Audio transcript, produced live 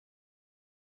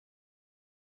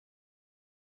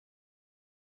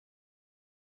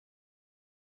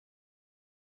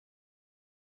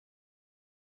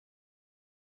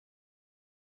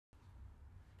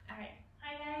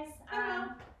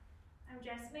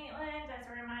Jess Maitland, as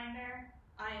a reminder.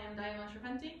 I am Diana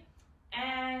Sherpenti.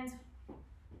 And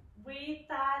we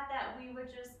thought that we would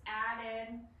just add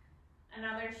in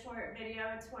another short video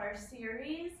to our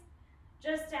series,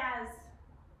 just as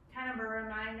kind of a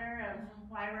reminder of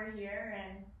why we're here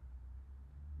and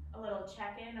a little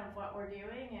check-in of what we're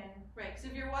doing. And right, because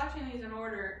if you're watching these in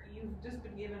order, you've just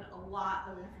been given a lot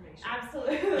of information.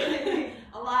 Absolutely.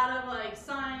 A lot of like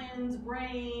science,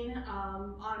 brain,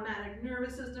 automatic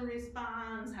nervous system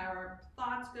response, how our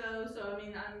thoughts go. So I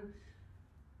mean,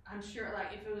 I'm sure,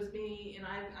 like, if it was me and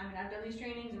I've done these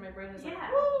trainings and my brain is like,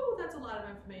 woo, that's a lot of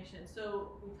information.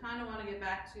 So we kind of want to get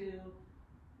back to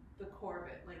the core of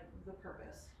it, like the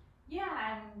purpose.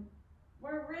 Yeah, and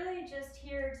we're really just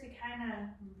here to kind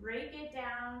of break it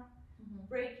down,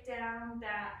 break down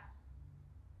that,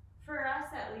 for us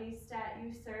at least at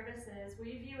Youth Services,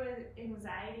 we view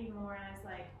anxiety more as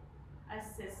like a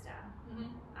system.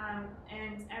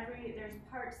 And there's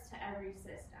parts to every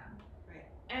system. Right.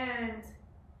 And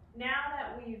now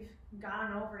that we've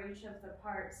gone over each of the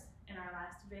parts in our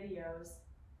last videos,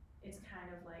 it's kind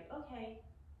of like, okay,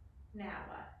 now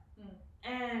what?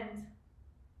 And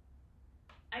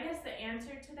I guess the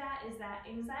answer to that is that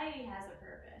anxiety has a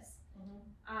purpose.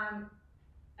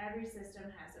 Every system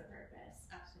has a purpose.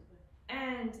 Absolutely.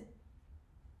 And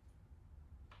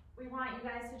we want you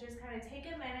guys to just kind of take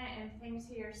a minute and think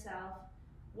to yourself,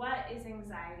 what is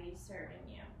anxiety serving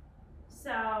you?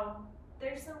 So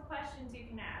there's some questions you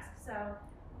can ask. So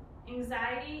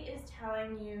anxiety is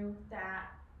telling you that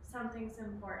something's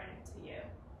important to you.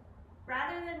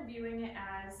 Rather than viewing it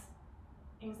as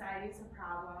anxiety is a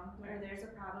problem, or there's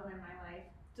a problem in my life.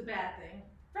 It's a bad thing.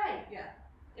 Right. Yeah.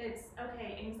 It's,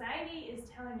 okay, anxiety is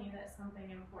telling you that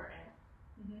something important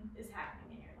is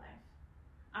happening in your life.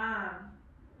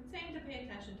 It's saying to pay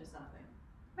attention to something.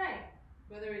 Right.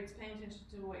 Whether it's paying attention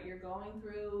to what you're going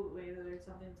through, whether it's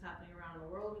something that's happening around the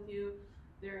world with you,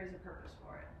 there is a purpose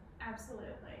for it.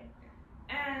 Absolutely.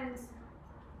 And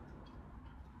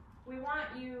we want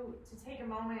you to take a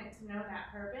moment to know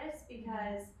that purpose,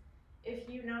 because if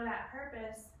you know that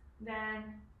purpose, then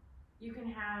you can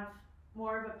have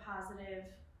more of a positive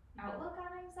outlook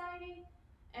on anxiety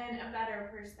and a better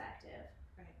perspective.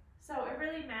 Right. So it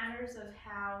really matters of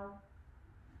how,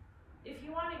 if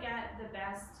you want to get the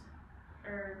best,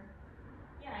 or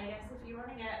I guess if you want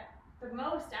to get the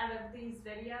most out of these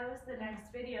videos, the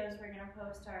next videos we're going to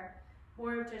post are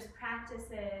more of just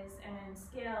practices and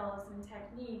skills and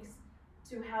techniques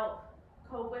to help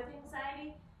cope with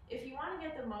anxiety. If you want to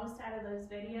get the most out of those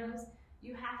videos,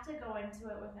 you have to go into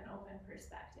it with an open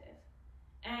perspective.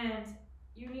 And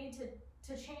you need to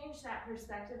change that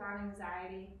perspective on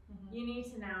anxiety. You need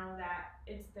to know that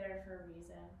it's there for a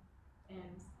reason.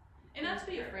 And not to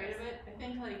be afraid of it. I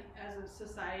think, like, as a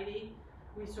society,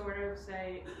 we sort of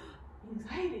say,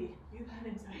 anxiety, you've had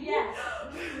anxiety. Yes.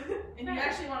 And you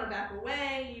actually want to back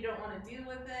away, you don't want to deal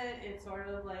with it. It's sort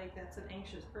of like, that's an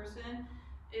anxious person.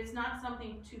 It's not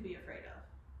something to be afraid of.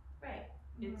 Right.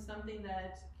 It's something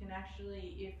that can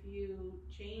actually, if you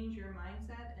change your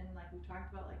mindset and, like we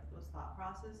talked about, like those thought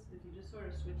process, if you just sort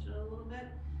of switch it a little bit,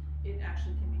 it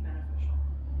actually can be beneficial.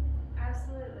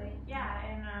 Absolutely. Yeah,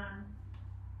 and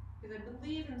because I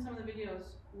believe in some of the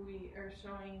videos we are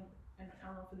showing, and I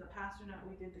don't know if in the past or not,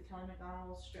 we did the Kelly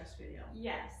McDonald's stress video.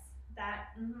 yes,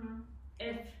 that,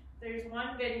 if there's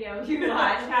one video you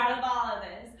watch out of all of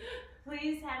this,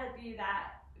 please have it be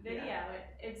that video. Yeah.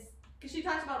 It's because she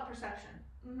talks about perception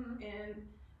and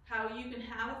how you can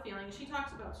have a feeling. She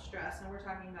talks about stress, and we're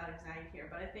talking about anxiety here,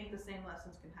 but I think the same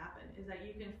lessons can happen, is that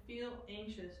you can feel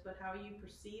anxious, but how you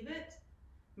perceive it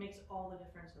makes all the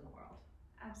difference in the world.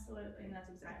 absolutely. And that's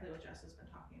exactly what Jess has been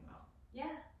talking about.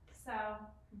 Yeah, so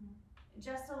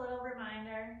just a little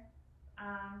reminder,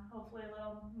 hopefully a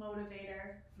little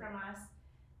motivator from us,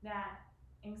 that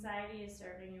anxiety is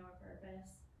serving you a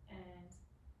purpose, and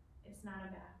it's not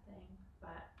a bad thing,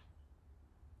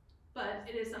 but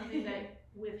it is something that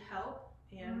with help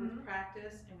and with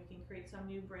practice, and we can create some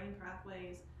new brain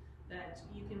pathways that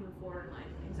you can move forward in life.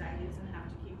 Anxiety doesn't have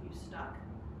to keep you stuck,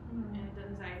 and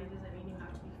anxiety doesn't mean you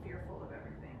have to be fearful of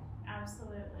everything.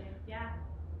 absolutely, yeah.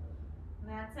 And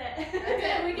that's it. That's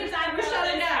it. We can We're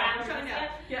shutting down. We're shutting down.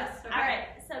 Yep. Yes. Okay. All right,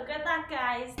 so good luck,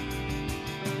 guys.